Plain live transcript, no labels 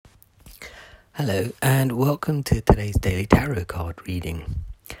Hello, and welcome to today's daily tarot card reading.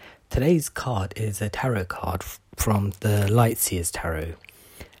 Today's card is a tarot card from the Lightseers Tarot,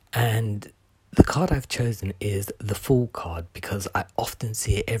 and the card I've chosen is the Fool card because I often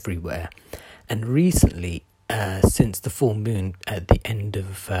see it everywhere. And recently, since the full moon at the end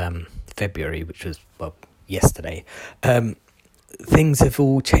of February, which was, yesterday, things have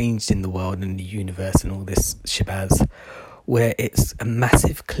all changed in the world and the universe and all this shabazz, where it's a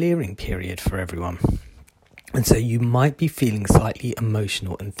massive clearing period for everyone. And so you might be feeling slightly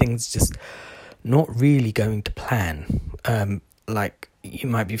emotional and things just not really going to plan. Like you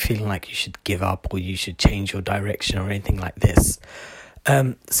might be feeling like you should give up or you should change your direction or anything like this.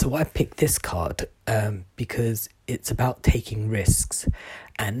 So I picked this card because it's about taking risks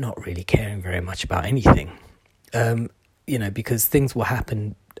and not really caring very much about anything. Because things will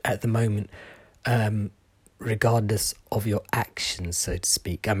happen at the moment regardless of your actions, so to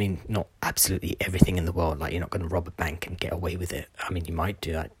speak. I mean, not absolutely everything in the world. Like, you're not going to rob a bank and get away with it. I mean, you might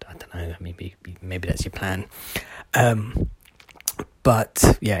do. I don't know. Maybe that's your plan.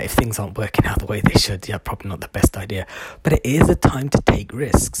 But yeah, if things aren't working out the way they should, probably not the best idea. But it is a time to take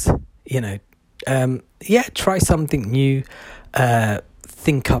risks. Try something new.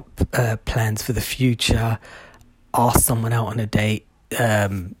 Think up plans for the future. Ask someone out on a date.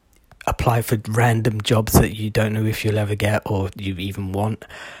 Apply for random jobs that you don't know if you'll ever get or you even want.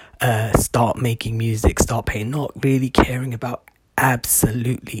 Start making music, start playing, not really caring about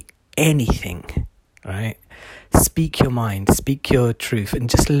absolutely anything, right? Speak your mind, speak your truth, and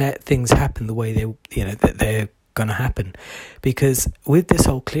just let things happen the way that they're going to happen. Because with this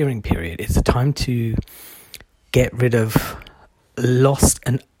whole clearing period, it's a time to get rid of lost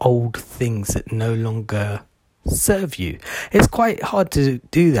and old things that no longer serve you. It's quite hard to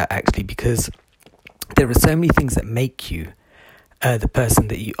do that, actually, because there are so many things that make you the person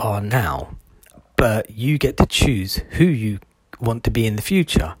that you are now, but you get to choose who you want to be in the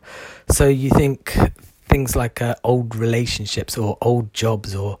future. So you think things like old relationships or old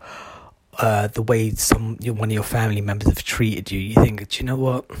jobs or the way one of your family members have treated you, you think, do you know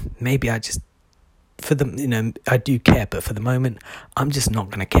what, maybe I just, for them, I do care, but for the moment, I'm just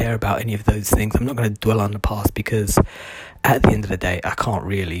not going to care about any of those things. I'm not going to dwell on the past because at the end of the day, I can't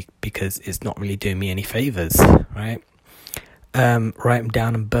really, because it's not really doing me any favors, right? Write them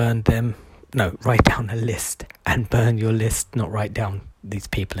down and burn them. No, write down a list and burn your list, not write down these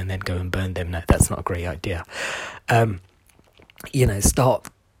people and then go and burn them. No, that's not a great idea. Start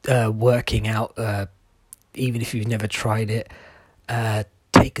working out, even if you've never tried it.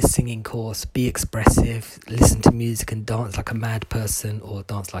 Take a singing course, be expressive, listen to music and dance like a mad person or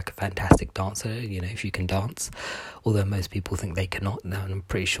dance like a fantastic dancer, if you can dance. Although most people think they cannot, now I'm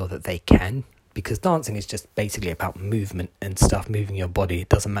pretty sure that they can, because dancing is just basically about movement and stuff, moving your body. It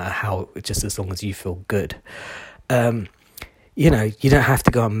doesn't matter how, just as long as you feel good. You don't have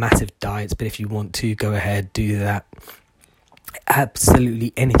to go on massive diets, but if you want to, go ahead, do that.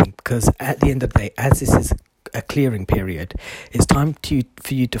 Absolutely anything, because at the end of the day, as this is a clearing period, it's time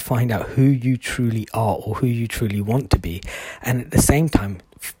for you to find out who you truly are or who you truly want to be, and at the same time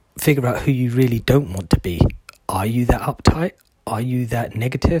figure out who you really don't want to be. Are you that uptight? Are you that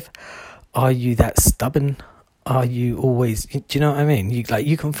negative? Are you that stubborn? Are you always, do you know what I mean?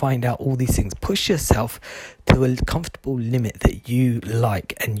 You can find out all these things. Push yourself to a comfortable limit that you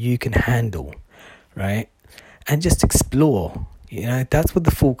like and you can handle, right? And just explore. That's what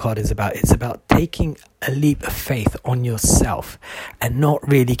the Fool card is about. It's about taking a leap of faith on yourself and not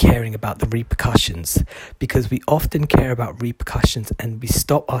really caring about the repercussions, because we often care about repercussions and we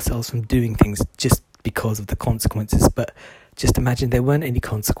stop ourselves from doing things just because of the consequences. But just imagine there weren't any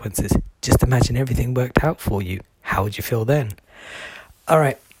consequences. Just imagine everything worked out for you. How would you feel then? All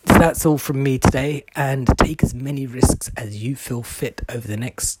right, so that's all from me today, and take as many risks as you feel fit over the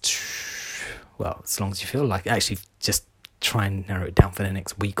next, as long as you feel like it. Actually, just try and narrow it down for the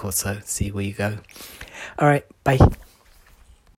next week or so, see where you go. All right, bye.